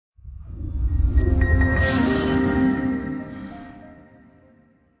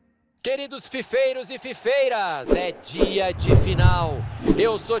Queridos fifeiros e fifeiras, é dia de final.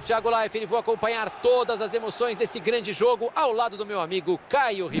 Eu sou Thiago Life e vou acompanhar todas as emoções desse grande jogo ao lado do meu amigo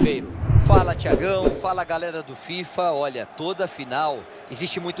Caio Ribeiro. Fala, Thiagão, fala galera do FIFA. Olha, toda final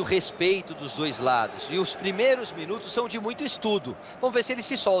existe muito respeito dos dois lados e os primeiros minutos são de muito estudo. Vamos ver se eles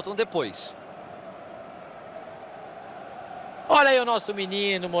se soltam depois. Olha aí o nosso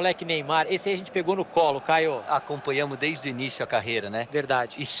menino, moleque Neymar. Esse aí a gente pegou no colo, Caio. Acompanhamos desde o início a carreira, né?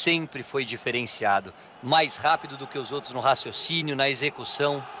 Verdade. E sempre foi diferenciado. Mais rápido do que os outros no raciocínio, na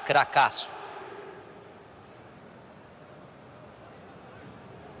execução, cracaço.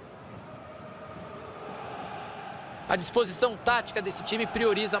 A disposição tática desse time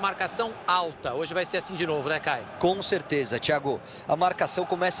prioriza a marcação alta. Hoje vai ser assim de novo, né, Caio? Com certeza, Thiago. A marcação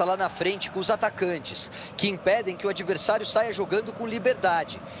começa lá na frente com os atacantes, que impedem que o adversário saia jogando com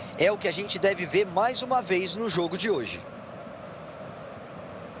liberdade. É o que a gente deve ver mais uma vez no jogo de hoje.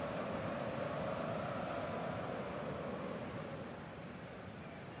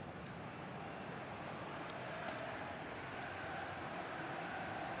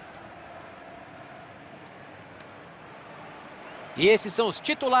 E esses são os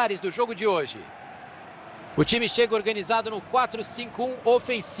titulares do jogo de hoje. O time chega organizado no 4-5-1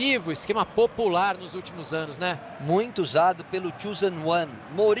 ofensivo, esquema popular nos últimos anos, né? Muito usado pelo Chosen One,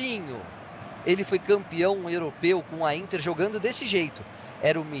 Mourinho. Ele foi campeão europeu com a Inter jogando desse jeito.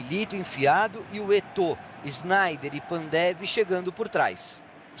 Era o Milito enfiado e o Eto'o, Sneijder e Pandev chegando por trás.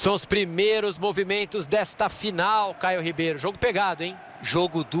 São os primeiros movimentos desta final, Caio Ribeiro. Jogo pegado, hein?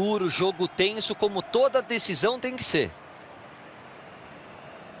 Jogo duro, jogo tenso, como toda decisão tem que ser.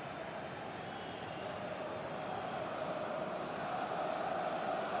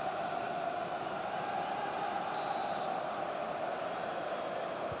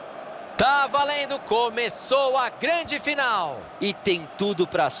 Tá valendo, começou a grande final. E tem tudo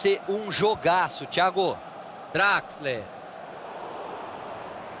para ser um jogaço, Thiago. Draxler.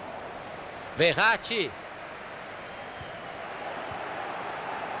 Verratti.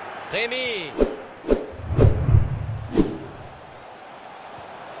 Remy.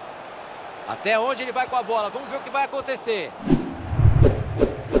 Até onde ele vai com a bola? Vamos ver o que vai acontecer.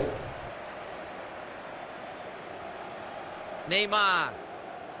 Neymar.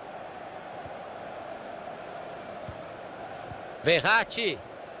 Verratti.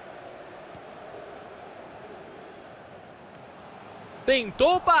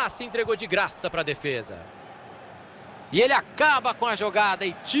 Tentou o passe, entregou de graça para a defesa. E ele acaba com a jogada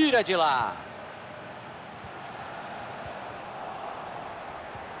e tira de lá.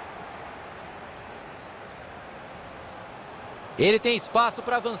 Ele tem espaço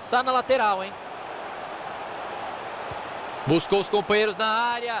para avançar na lateral, hein? Buscou os companheiros na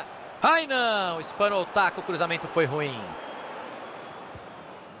área. Ai não, espanou o taco, o cruzamento foi ruim.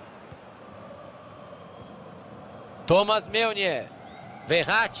 Thomas Meunier.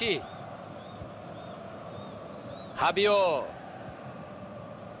 Verratti. Rabiot.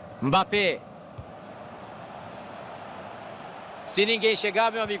 Mbappé. Se ninguém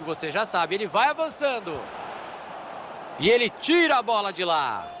chegar, meu amigo, você já sabe, ele vai avançando. E ele tira a bola de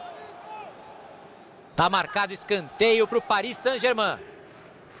lá. Tá marcado escanteio para o Paris Saint-Germain.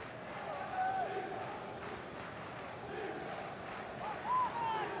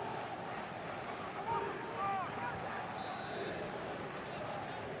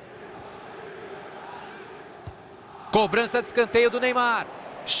 Cobrança de escanteio do Neymar.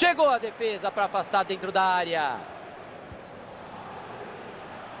 Chegou a defesa para afastar dentro da área.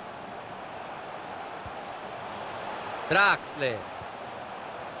 Draxler.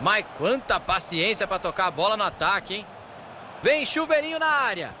 Mas quanta paciência para tocar a bola no ataque, hein? Vem chuveirinho na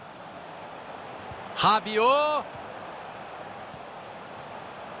área. Rabiot.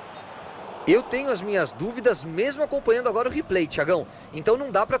 Eu tenho as minhas dúvidas mesmo acompanhando agora o replay, Thiagão. Então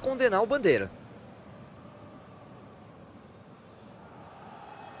não dá para condenar o Bandeira.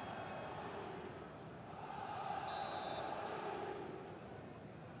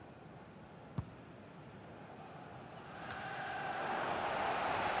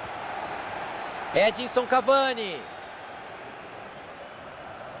 Edinson Cavani.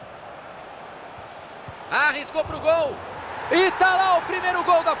 Arriscou pro gol. E tá lá o primeiro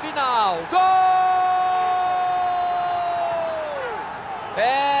gol da final. Gol!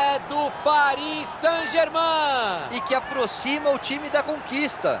 É do Paris Saint-Germain. E que aproxima o time da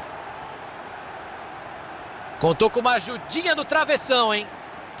conquista. Contou com uma ajudinha do travessão, hein?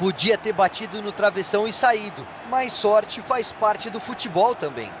 Podia ter batido no travessão e saído. Mas sorte faz parte do futebol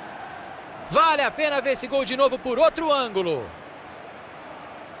também. Vale a pena ver esse gol de novo por outro ângulo.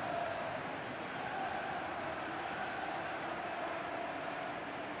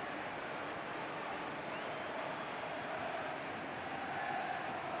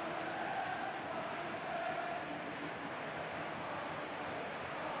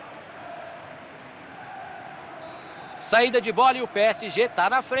 Saída de bola e o PSG está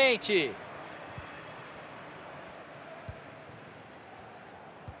na frente.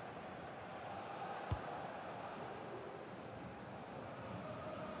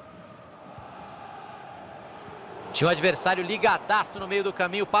 Tinha um adversário ligadaço no meio do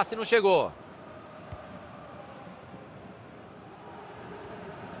caminho, o passe não chegou.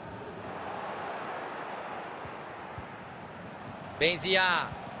 Benzia.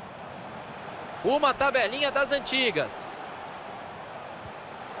 Uma tabelinha das antigas.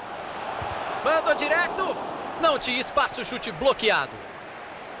 Mandou direto. Não tinha espaço, chute bloqueado.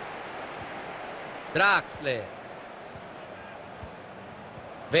 Draxler.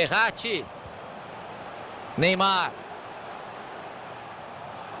 Verratti. Neymar.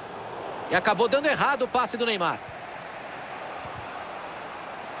 E acabou dando errado o passe do Neymar.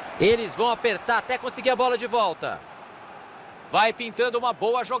 Eles vão apertar até conseguir a bola de volta. Vai pintando uma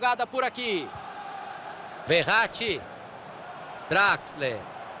boa jogada por aqui. Verratti. Draxler.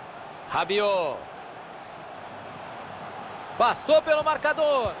 Rabiot. Passou pelo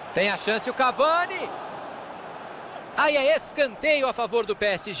marcador. Tem a chance o Cavani. Aí é escanteio a favor do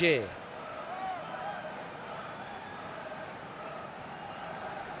PSG.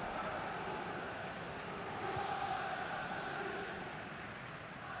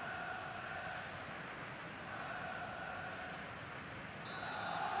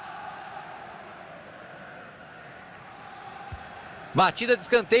 Batida de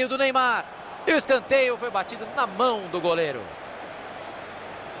escanteio do Neymar. E o escanteio foi batido na mão do goleiro.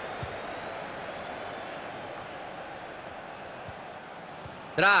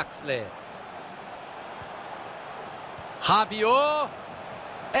 Draxler. Rabiot.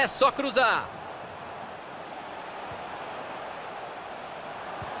 É só cruzar.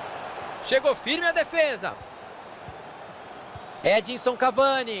 Chegou firme a defesa. Edinson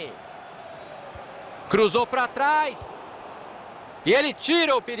Cavani. Cruzou para trás. E ele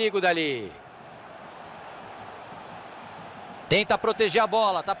tira o perigo dali. Tenta proteger a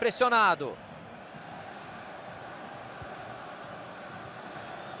bola, está pressionado.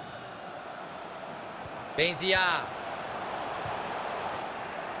 Benzia.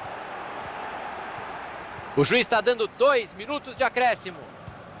 O juiz está dando 2 minutos de acréscimo.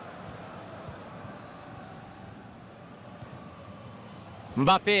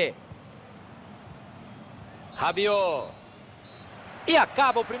 Mbappé. Rabiot. E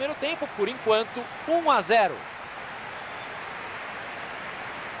acaba o primeiro tempo, por enquanto, 1-0.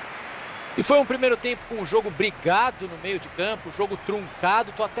 E foi um primeiro tempo com o jogo brigado no meio de campo, jogo truncado.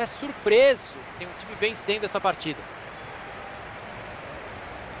 Estou até surpreso que tem um time vencendo essa partida.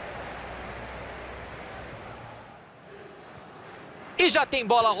 E já tem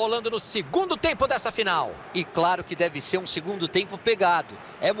bola rolando no segundo tempo dessa final. E claro que deve ser um segundo tempo pegado.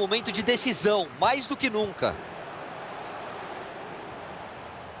 É momento de decisão, mais do que nunca.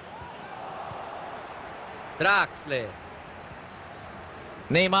 Draxler.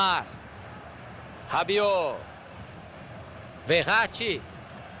 Neymar. Rabiot. Verratti.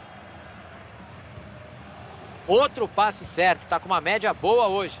 Outro passe certo, tá com uma média boa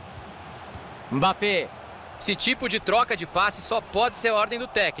hoje. Mbappé. Esse tipo de troca de passe só pode ser ordem do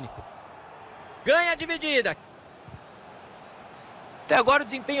técnico. Ganha a dividida. Até agora o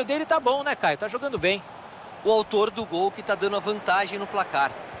desempenho dele tá bom, né, Caio? Tá jogando bem. O autor do gol que tá dando a vantagem no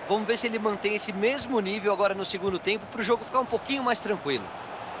placar. Vamos ver se ele mantém esse mesmo nível agora no segundo tempo para o jogo ficar um pouquinho mais tranquilo.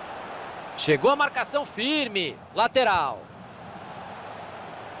 Chegou a marcação firme. Lateral.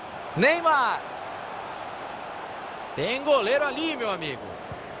 Neymar. Tem goleiro ali, meu amigo.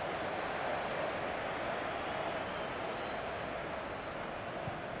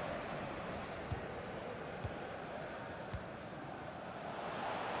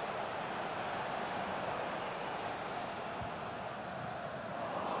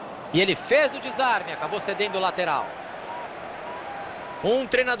 E ele fez o desarme, acabou cedendo o lateral. Um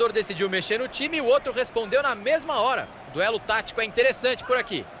treinador decidiu mexer no time e o outro respondeu na mesma hora. O duelo tático é interessante por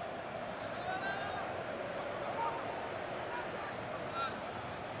aqui.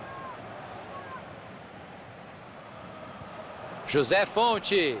 José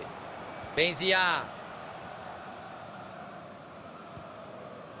Fonte. Benzia.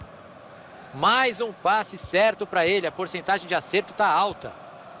 Mais um passe certo para ele. A porcentagem de acerto está alta.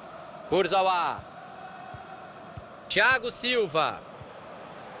 Kurzawa. Thiago Silva.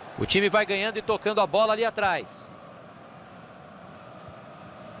 O time vai ganhando e tocando a bola ali atrás.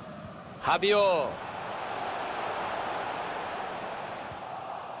 Rabiot.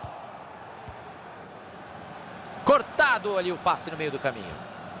 Cortado ali o passe no meio do caminho.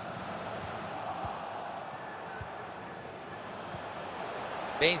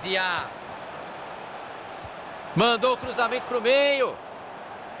 Benzia. Mandou o cruzamento para o meio.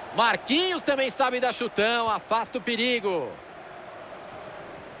 Marquinhos também sabe dar chutão, afasta o perigo.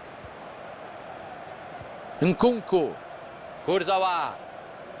 Nkunku. Kurzawa.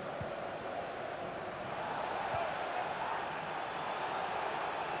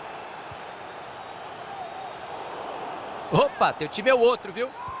 Opa, teu time é o outro, viu?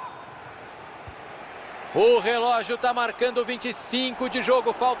 O relógio está marcando 25 de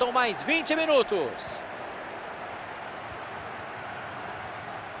jogo, faltam mais 20 minutos.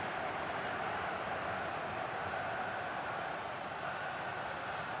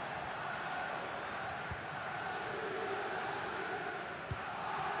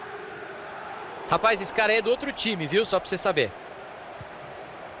 Rapaz, esse cara é do outro time, viu? Só pra você saber.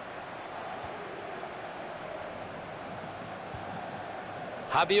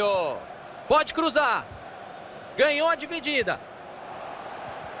 Rabiot. Pode cruzar. Ganhou a dividida.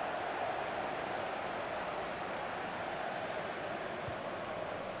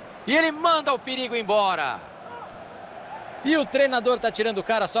 E ele manda o perigo embora. E o treinador tá tirando o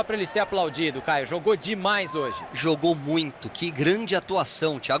cara só para ele ser aplaudido, Caio. Jogou demais hoje. Jogou muito. Que grande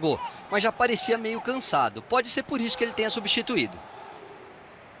atuação, Thiago. Mas já parecia meio cansado. Pode ser por isso que ele tenha substituído.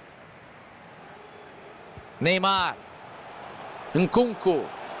 Neymar. Nkunku.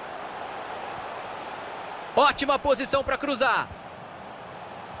 Ótima posição para cruzar.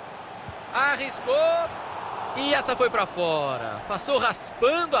 Arriscou. E essa foi para fora. Passou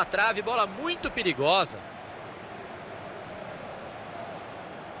raspando a trave. Bola muito perigosa.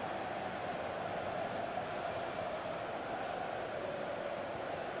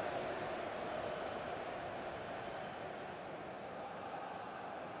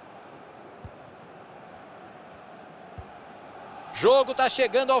 Jogo tá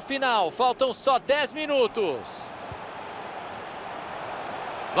chegando ao final, faltam só 10 minutos.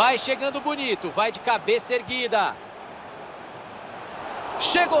 Vai chegando bonito, vai de cabeça erguida.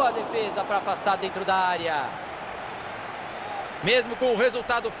 Chegou a defesa para afastar dentro da área. Mesmo com o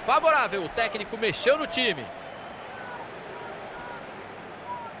resultado favorável, o técnico mexeu no time.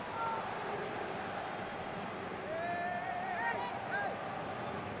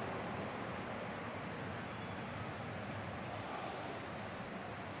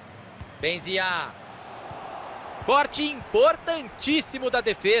 Benzia. Corte importantíssimo da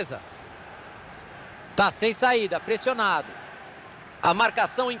defesa. Tá sem saída, pressionado. A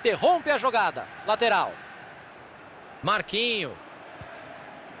marcação interrompe a jogada. Lateral. Marquinho.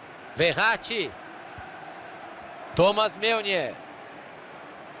 Verratti. Thomas Meunier.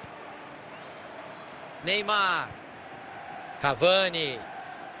 Neymar. Cavani.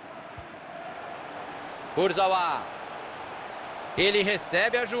 Kurzawa. Ele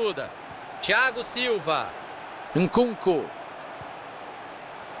recebe ajuda. Thiago Silva. Nkunku.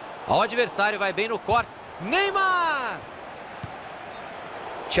 O adversário vai bem no corte. Neymar!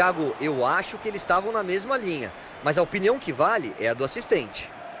 Thiago, eu acho que eles estavam na mesma linha, mas a opinião que vale é a do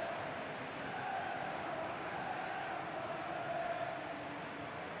assistente.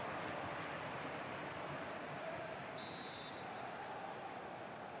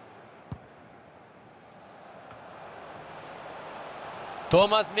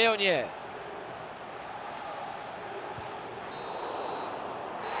 Thomas Meunier.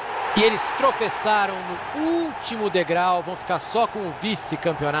 E eles tropeçaram no último degrau, vão ficar só com o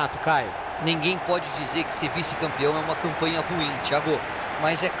vice-campeonato, Caio. Ninguém pode dizer que ser vice-campeão é uma campanha ruim, Thiago.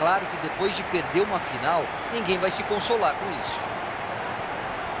 Mas é claro que depois de perder uma final, ninguém vai se consolar com isso.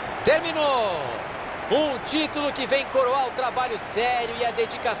 Terminou! Um título que vem coroar o trabalho sério e a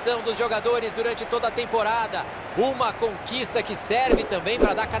dedicação dos jogadores durante toda a temporada. Uma conquista que serve também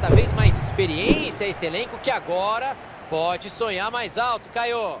para dar cada vez mais experiência a esse elenco que agora pode sonhar mais alto,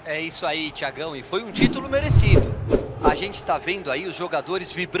 Caio. É isso aí, Thiagão, e foi um título merecido. A gente está vendo aí os jogadores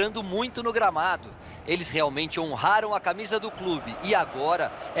vibrando muito no gramado. Eles realmente honraram a camisa do clube e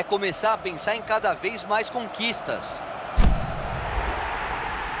agora é começar a pensar em cada vez mais conquistas.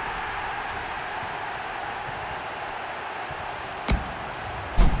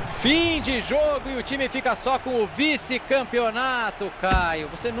 Fim de jogo e o time fica só com o vice-campeonato, Caio.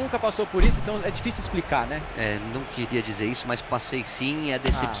 Você nunca passou por isso, então é difícil explicar, né? Não queria dizer isso, mas passei sim e a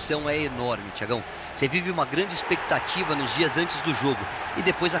decepção é enorme, Thiagão. Você vive uma grande expectativa nos dias antes do jogo e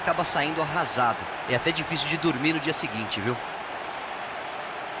depois acaba saindo arrasado. É até difícil de dormir no dia seguinte, viu?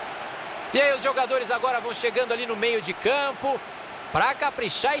 E aí os jogadores agora vão chegando ali no meio de campo para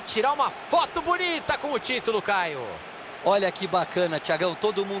caprichar e tirar uma foto bonita com o título, Caio. Olha que bacana, Thiagão,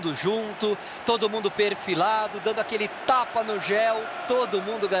 todo mundo junto, todo mundo perfilado, dando aquele tapa no gel, todo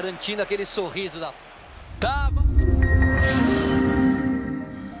mundo garantindo aquele sorriso da...